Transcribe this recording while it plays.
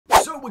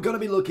we're going to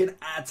be looking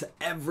at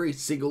every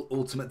single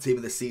Ultimate Team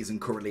of the season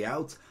currently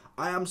out.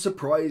 I am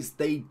surprised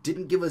they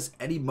didn't give us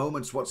any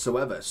moments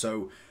whatsoever.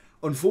 So,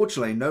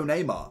 unfortunately, no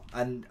Neymar.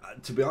 And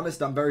to be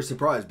honest, I'm very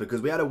surprised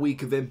because we had a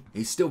week of him.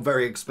 He's still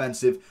very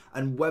expensive.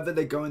 And whether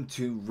they're going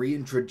to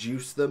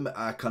reintroduce them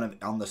kind of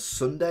on the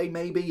Sunday,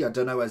 maybe, I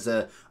don't know, as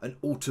an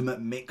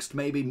Ultimate Mixed,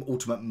 maybe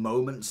Ultimate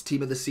Moments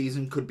Team of the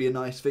season could be a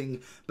nice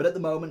thing. But at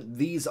the moment,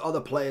 these are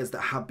the players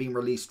that have been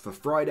released for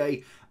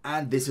Friday.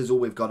 And this is all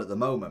we've got at the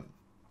moment.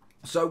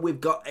 So we've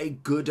got a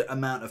good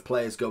amount of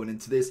players going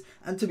into this,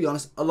 and to be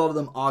honest, a lot of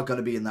them are going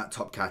to be in that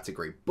top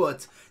category,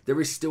 but there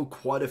is still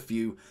quite a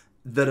few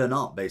that are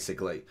not,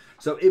 basically.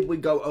 So if we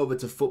go over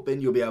to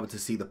Footbin, you'll be able to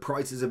see the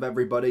prices of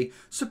everybody.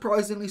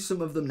 Surprisingly,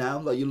 some of them now,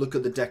 like you look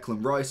at the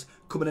Declan Rice,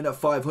 coming in at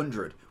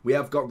 500. We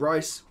have got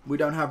Rice, we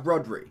don't have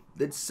Rodri.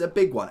 It's a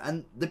big one,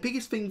 and the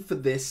biggest thing for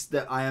this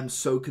that I am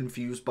so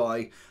confused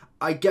by,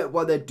 I get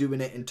why they're doing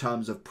it in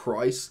terms of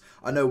price.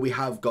 I know we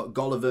have got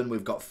Golovin,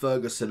 we've got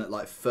Ferguson at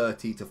like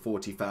 30 to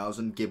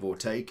 40,000, give or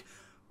take.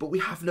 But we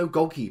have no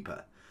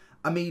goalkeeper.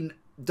 I mean,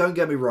 don't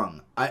get me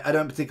wrong. I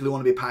don't particularly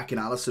want to be packing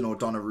Alisson or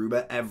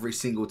Donnarumma every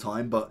single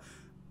time. But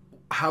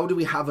how do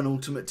we have an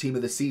Ultimate Team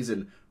of the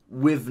season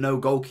with no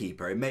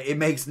goalkeeper? It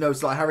makes no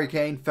sense. Like Harry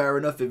Kane, fair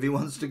enough if he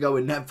wants to go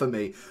in net for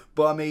me.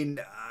 But I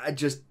mean, I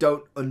just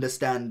don't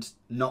understand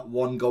not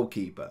one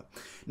goalkeeper.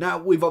 Now,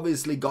 we've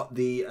obviously got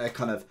the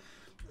kind of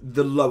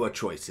the lower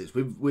choices.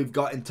 We've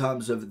got in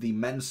terms of the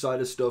men's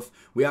side of stuff,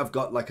 we have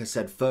got, like I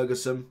said,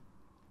 Ferguson.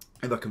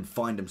 If I can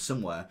find him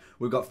somewhere.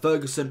 We've got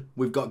Ferguson,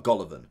 we've got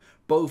Golovin.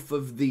 Both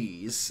of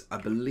these, I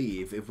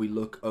believe, if we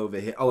look over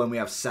here. Oh, and we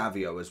have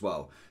Savio as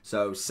well.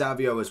 So,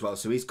 Savio as well.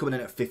 So, he's coming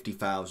in at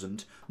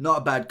 50,000. Not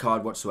a bad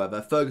card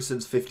whatsoever.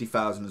 Ferguson's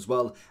 50,000 as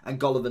well. And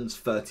Golovin's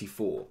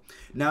 34.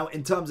 Now,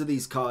 in terms of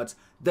these cards,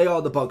 they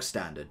are the bog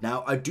standard.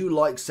 Now, I do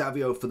like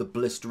Savio for the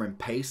blistering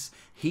pace.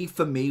 He,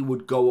 for me,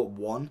 would go at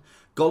 1.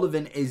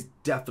 Golovin is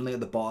definitely at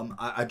the bottom.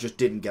 I just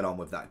didn't get on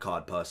with that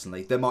card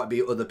personally. There might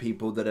be other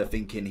people that are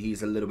thinking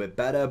he's a little bit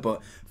better,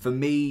 but for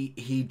me,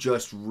 he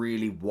just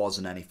really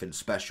wasn't anything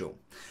special.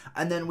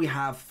 And then we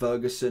have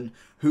Ferguson,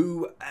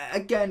 who,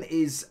 again,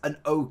 is an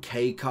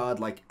okay card,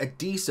 like a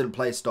decent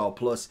playstyle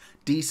plus,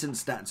 decent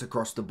stats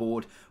across the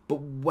board, but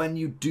when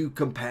you do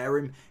compare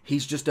him,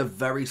 he's just a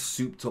very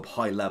souped up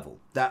high level.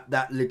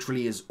 That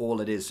literally is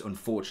all it is,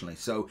 unfortunately.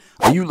 So,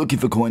 are you looking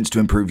for coins to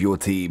improve your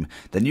team?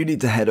 Then you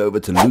need to head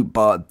over to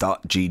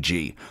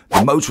lootbar.gg,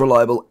 the most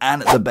reliable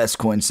and the best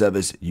coin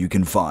service you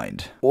can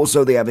find.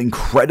 Also, they have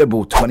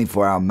incredible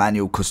 24-hour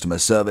manual customer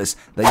service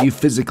that you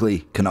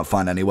physically cannot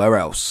find anywhere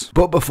else.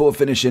 But before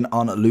finishing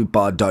on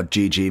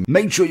lootbar.gg,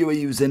 make sure you are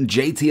using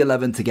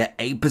JT11 to get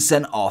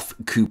 8% off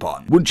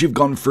coupon. Once you've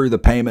gone through the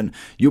payment,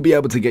 you'll be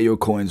able to get your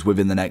coins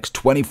within the next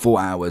 24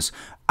 hours,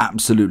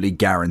 absolutely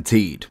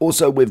guaranteed.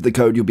 Also, with the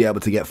code, you'll be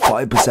able to get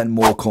 5%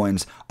 more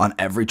coins on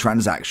every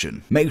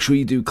transaction. Make sure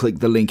you do click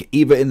the link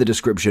either in the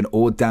description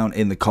or down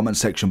in the comment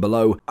section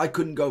below. I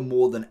couldn't go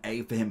more than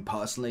A for him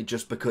personally,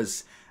 just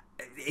because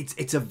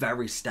it's a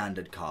very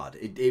standard card.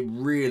 It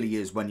really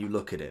is when you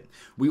look at it.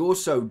 We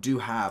also do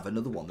have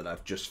another one that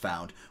I've just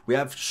found. We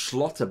have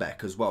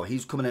Schlotterbeck as well.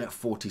 He's coming in at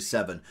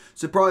 47.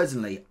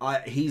 Surprisingly,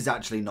 he's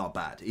actually not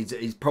bad.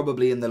 He's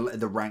probably in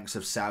the ranks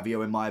of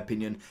Savio, in my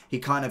opinion. He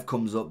kind of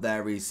comes up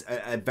there. He's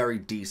a very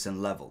decent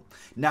level.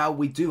 Now,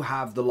 we do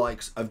have the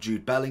likes of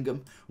Jude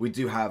Bellingham. We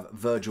do have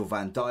Virgil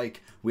van Dijk.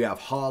 We have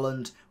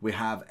Haaland. We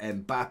have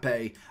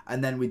Mbappe.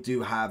 And then we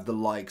do have the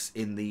likes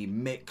in the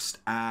mixed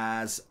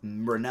as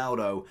Ronaldo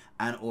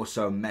and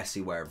also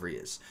Messi, wherever he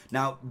is.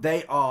 Now,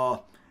 they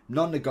are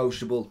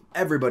non-negotiable.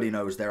 Everybody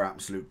knows they're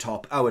absolute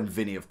top. Oh, and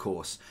Vinny, of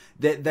course.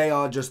 They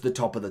are just the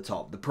top of the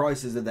top. The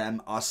prices of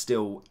them are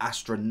still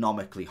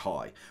astronomically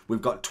high.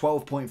 We've got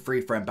 12.3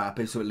 for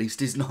Mbappe, so at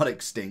least he's not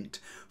extinct.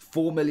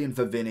 4 million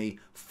for Vinny,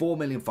 4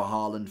 million for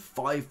Haaland,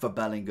 5 for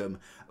Bellingham,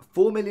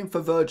 4 million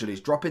for Virgil.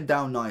 He's dropping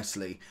down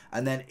nicely.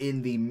 And then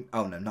in the...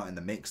 Oh, no, not in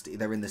the mixed.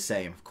 They're in the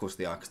same. Of course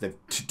they are, because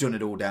they've done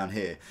it all down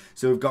here.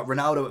 So we've got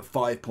Ronaldo at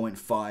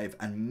 5.5.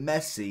 And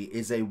Messi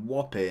is a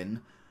whopping...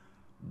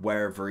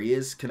 Wherever he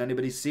is. Can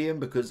anybody see him?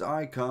 Because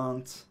I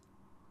can't.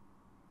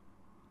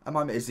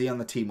 Is he on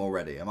the team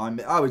already?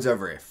 Oh, he's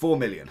over here. 4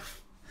 million.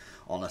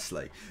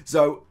 Honestly.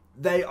 So,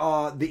 they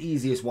are the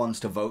easiest ones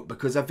to vote,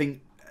 because I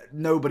think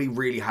nobody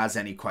really has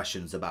any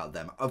questions about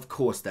them. Of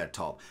course they're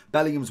top.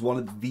 Bellingham's one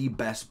of the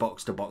best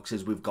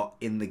box-to-boxes we've got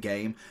in the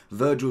game.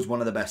 Virgil's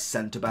one of the best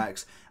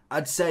centre-backs.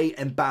 I'd say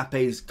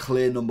Mbappe's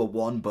clear number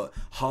 1, but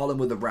Haaland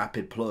with a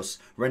rapid plus,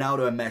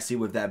 Ronaldo and Messi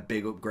with their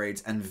big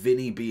upgrades, and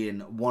Vinny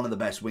being one of the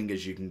best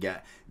wingers you can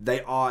get.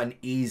 They are an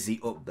easy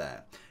up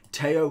there.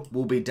 Teo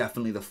will be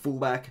definitely the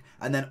fullback,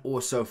 and then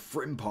also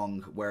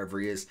Frimpong, wherever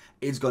he is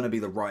going to be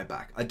the right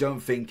back. I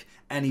don't think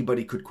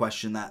anybody could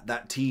question that.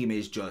 That team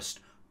is just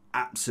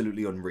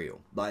absolutely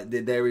unreal. Like,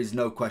 there is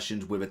no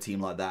questions with a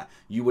team like that.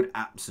 You would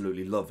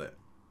absolutely love it.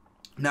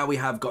 Now we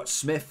have got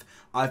Smith.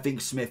 I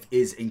think Smith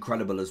is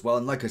incredible as well.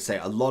 And like I say,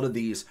 a lot of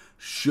these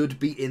should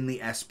be in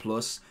the S+,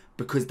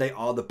 because they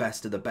are the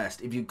best of the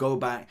best. If you go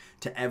back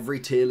to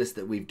every tier list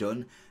that we've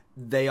done,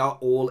 they are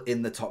all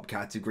in the top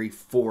category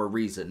for a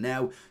reason.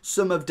 Now,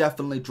 some have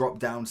definitely dropped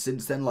down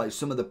since then, like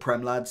some of the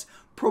Prem lads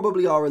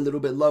probably are a little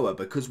bit lower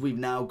because we've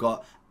now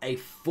got a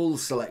full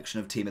selection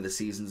of team of the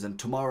seasons, and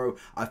tomorrow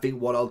I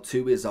think what I'll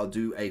do is I'll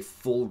do a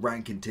full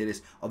ranking tier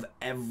list of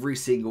every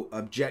single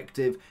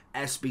objective,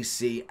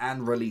 SBC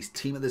and release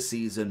team of the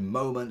season,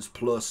 moments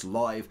plus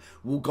live.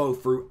 We'll go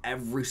through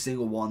every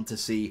single one to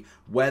see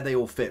where they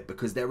all fit,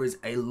 because there is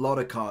a lot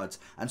of cards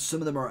and some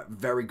of them are at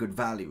very good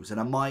values, and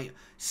I might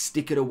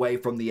stick it away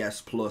from the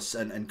S plus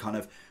and kind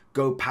of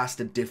go past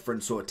a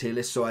different sort of tier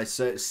list, so I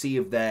see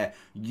if they're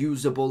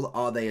usable,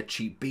 are they a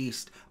cheap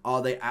beast,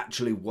 are they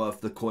actually worth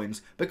the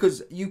coins,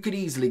 because you could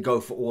easily go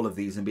for all of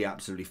these and be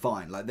absolutely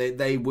fine, like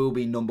they will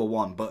be number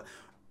one, but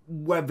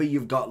whether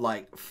you've got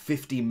like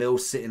 50 mil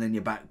sitting in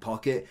your back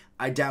pocket,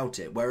 I doubt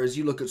it. Whereas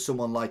you look at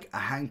someone like a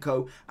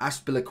Hanko,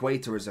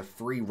 Aspilaquator as a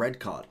free red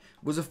card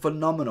was a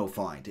phenomenal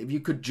find. If you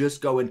could just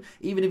go and,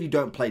 even if you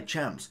don't play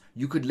champs,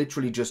 you could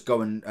literally just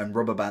go and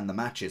rubber band the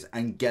matches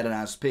and get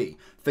an SP.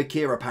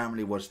 Fakir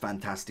apparently was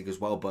fantastic as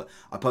well, but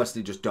I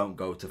personally just don't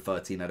go to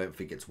 13. I don't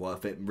think it's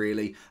worth it,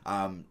 really.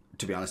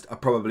 To be honest, I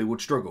probably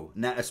would struggle.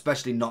 Now,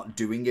 especially not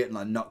doing it,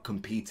 like not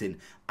competing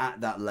at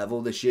that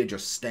level this year,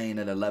 just staying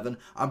at 11.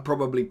 I'm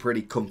probably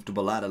pretty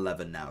comfortable at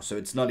 11 now, so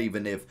it's not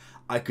even if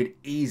I could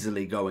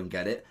easily go and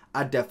get it.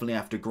 I'd definitely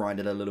have to grind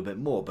it a little bit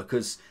more,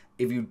 because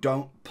if you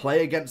don't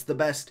play against the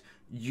best,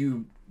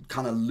 you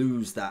kind of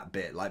lose that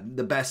bit. Like,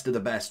 the best of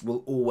the best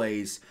will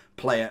always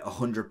play at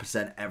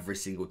 100% every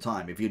single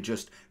time. If you're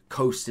just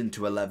coasting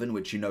to 11,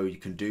 which you know you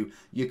can do,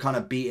 you're kind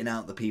of beating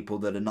out the people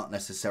that are not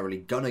necessarily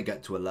gonna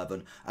get to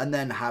 11, and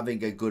then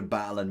having a good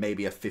battle and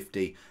maybe a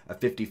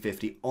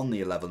 50-50 on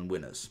the 11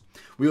 winners.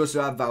 We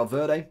also have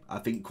Valverde, I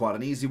think quite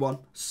an easy one.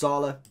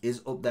 Salah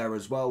is up there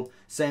as well,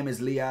 same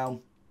as Liao.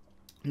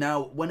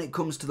 Now, when it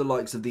comes to the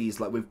likes of these,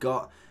 like, we've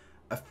got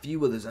a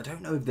few others. I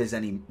don't know if there's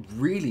any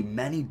really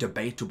many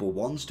debatable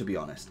ones, to be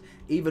honest.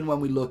 Even when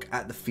we look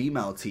at the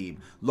female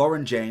team,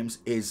 Lauren James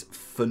is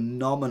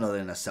phenomenal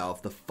in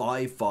herself. The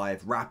 5-5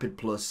 rapid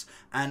plus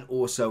and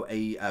also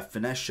a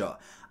finesse shot.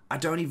 I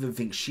don't even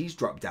think she's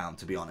dropped down,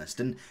 to be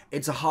honest. And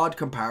it's a hard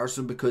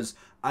comparison because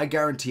I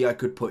guarantee I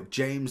could put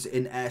James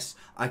in S.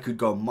 I could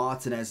go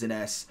Martinez in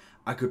S.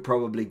 I could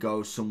probably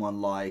go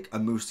someone like a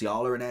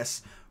Musiala in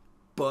S.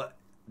 But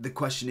the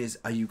question is,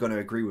 are you going to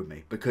agree with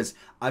me? Because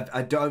I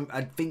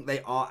think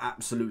they are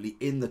absolutely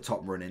in the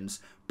top run-ins.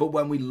 But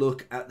when we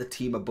look at the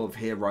team above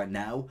here right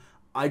now,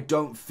 I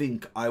don't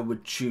think I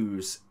would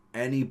choose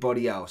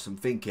anybody else. I'm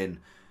thinking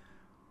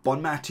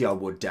Bonmati I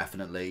would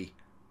definitely.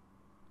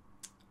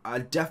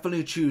 I'd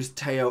definitely choose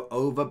Teo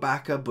over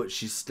Baka, but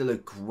she's still a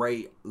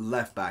great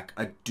left back.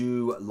 I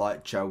do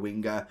like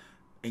Chawinga,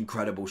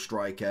 incredible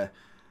striker.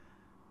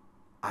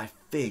 I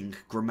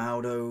think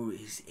Grimaldo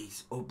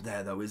he's up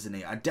there though, isn't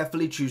he? I'd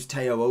definitely choose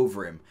Teo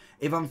over him.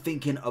 If I'm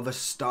thinking of a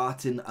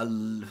starting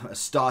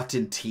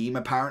team,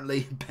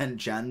 apparently,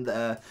 bench and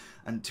to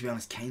be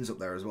honest, Kane's up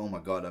there as well. Oh my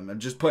god, I'm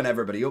just putting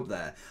everybody up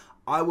there.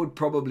 I would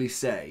probably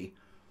say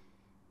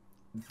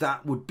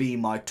that would be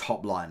my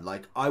top line.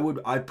 Like,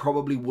 I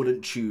probably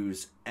wouldn't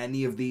choose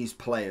any of these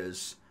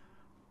players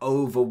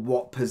over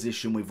what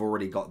position we've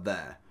already got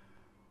there.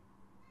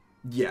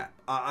 Yeah,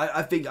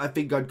 I think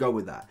I'd go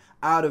with that.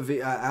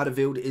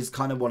 Outerfield is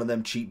kind of one of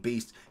them cheap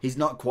beasts. He's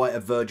not quite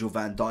a Virgil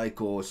van Dijk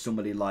or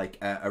somebody like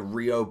a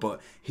Rio, but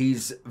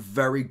he's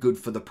very good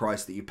for the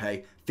price that you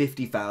pay.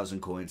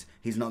 50,000 coins.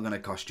 He's not going to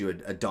cost you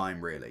a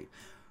dime, really.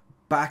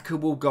 Baka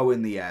will go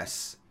in the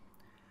S.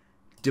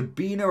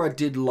 Dabina I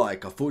did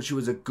like. I thought she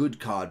was a good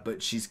card,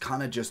 but she's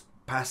kind of just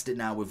past it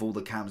now with all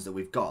the cams that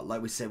we've got.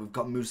 Like we said, we've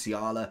got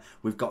Musiala,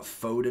 we've got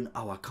Foden.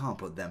 Oh, I can't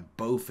put them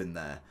both in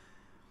there.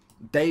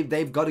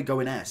 They've got to go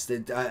in S.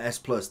 S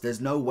plus. There's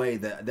no way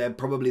that they're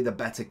probably the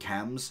better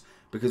cams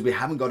because we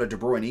haven't got a De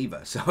Bruyne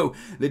either. So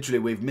literally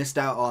we've missed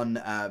out on.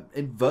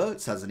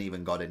 Inverts hasn't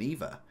even got an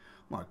either.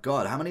 My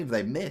God, how many have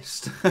they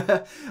missed?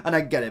 And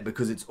I get it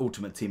because it's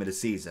Ultimate Team of the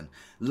Season.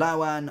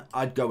 Lawan,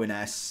 I'd go in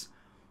S.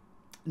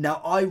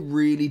 Now, I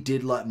really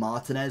did like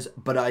Martinez,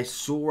 but I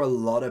saw a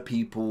lot of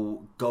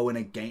people going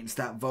against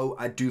that vote.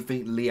 I do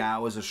think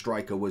Liao as a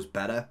striker was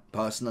better,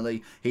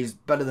 personally. He's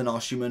better than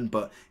Oshiman,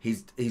 but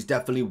he's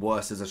definitely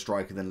worse as a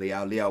striker than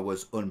Liao. Liao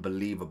was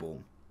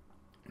unbelievable.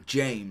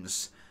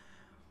 James,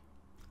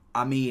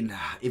 I mean,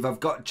 if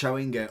I've got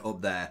Chawinga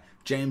up there,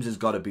 James has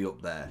got to be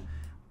up there.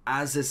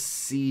 As a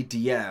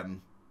CDM,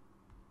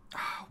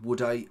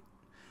 would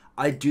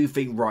I do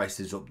think Rice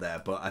is up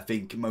there, but I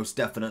think most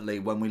definitely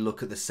when we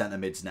look at the centre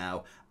mids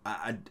now,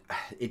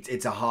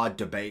 it's a hard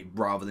debate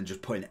rather than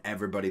just putting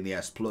everybody in the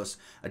S+.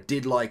 I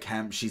did like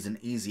Hemp, she's an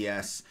easy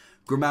S.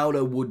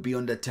 Grimaldo would be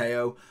under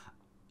Teo.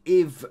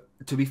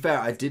 To be fair,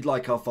 I did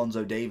like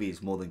Alphonso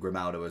Davies more than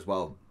Grimaldo as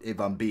well, if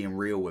I'm being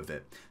real with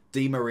it.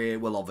 Di Maria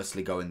will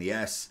obviously go in the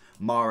S.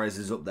 Mahrez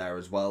is up there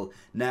as well.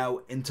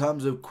 Now, in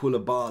terms of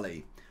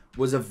Koulibaly,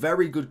 was a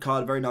very good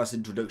card, very nice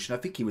introduction. I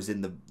think he was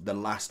in the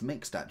last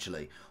mixed,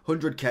 actually.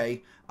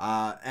 100k,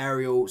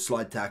 aerial,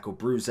 slide tackle,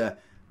 bruiser.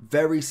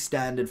 very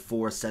standard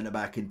for a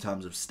centre-back in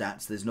terms of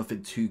stats. There's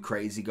nothing too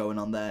crazy going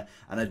on there.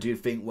 And I do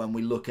think when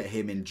we look at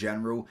him in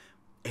general,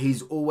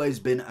 he's always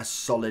been a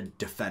solid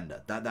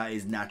defender. That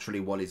is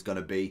naturally what he's going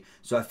to be.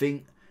 So I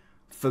think,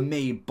 for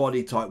me,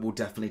 body type will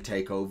definitely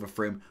take over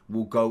for him.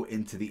 We'll go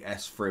into the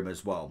S for him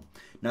as well.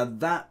 Now,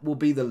 that will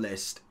be the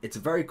list. It's a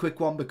very quick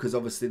one because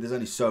obviously there's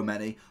only so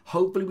many.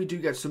 Hopefully we do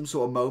get some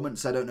sort of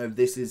moments. I don't know if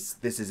this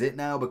is it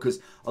now, because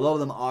a lot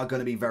of them are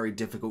going to be very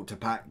difficult to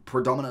pack.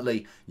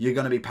 Predominantly, you're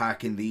going to be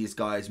packing these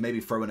guys,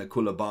 maybe throwing a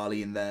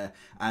Koulibaly in there.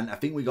 And I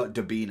think we got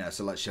Dabina,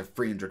 so let's have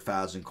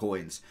 300,000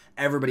 coins.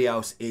 Everybody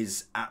else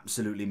is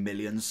absolutely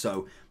millions,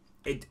 so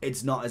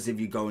it's not as if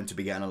you're going to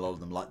be getting a lot of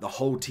them. Like the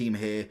whole team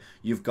here,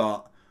 you've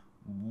got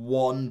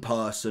one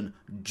person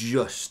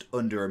just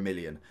under 1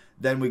 million.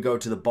 Then we go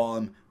to the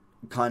bottom,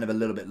 kind of a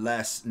little bit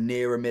less,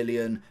 near 1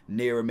 million,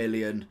 near 1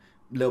 million,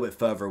 a little bit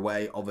further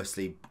away,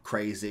 obviously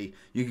crazy.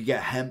 You could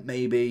get Hemp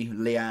maybe,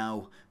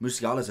 Leao.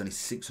 Musiala's only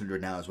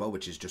 600 now as well,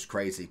 which is just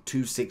crazy.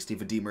 260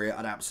 for Di Maria,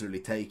 I'd absolutely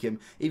take him.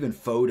 Even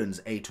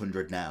Foden's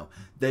 800 now.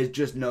 There's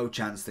just no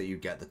chance that you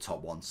get the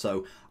top one.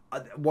 So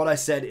what I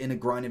said in a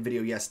grinding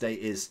video yesterday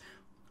is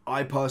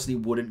I personally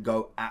wouldn't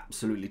go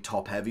absolutely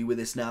top heavy with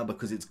this now,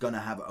 because it's going to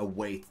have a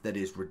weight that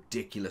is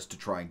ridiculous to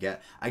try and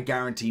get. I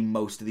guarantee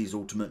most of these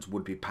ultimates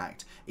would be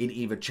packed in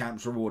either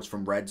champs rewards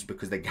from Reds,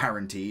 because they're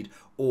guaranteed,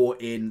 or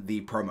in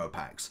the promo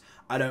packs.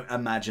 I don't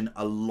imagine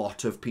a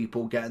lot of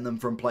people getting them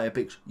from player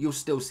picks. You'll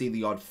still see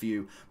the odd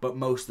few, but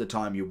most of the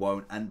time you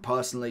won't. And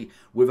personally,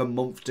 with a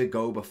month to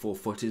go before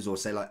footies, or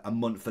say like a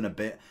month and a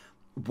bit,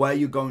 where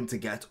you're going to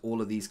get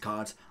all of these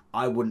cards,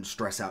 I wouldn't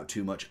stress out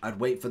too much. I'd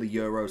wait for the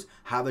Euros,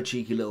 have a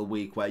cheeky little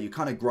week where you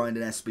kind of grind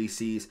in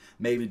SBCs,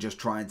 maybe just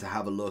trying to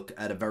have a look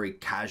at a very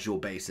casual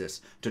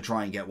basis to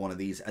try and get one of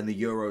these. And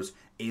the Euros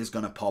is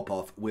going to pop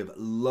off with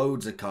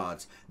loads of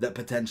cards that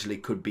potentially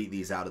could beat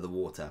these out of the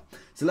water.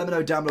 So let me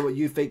know down below what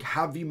you think.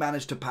 Have you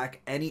managed to pack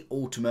any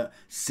ultimate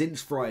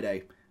since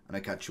Friday? And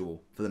I'll catch you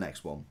all for the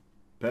next one.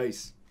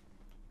 Peace.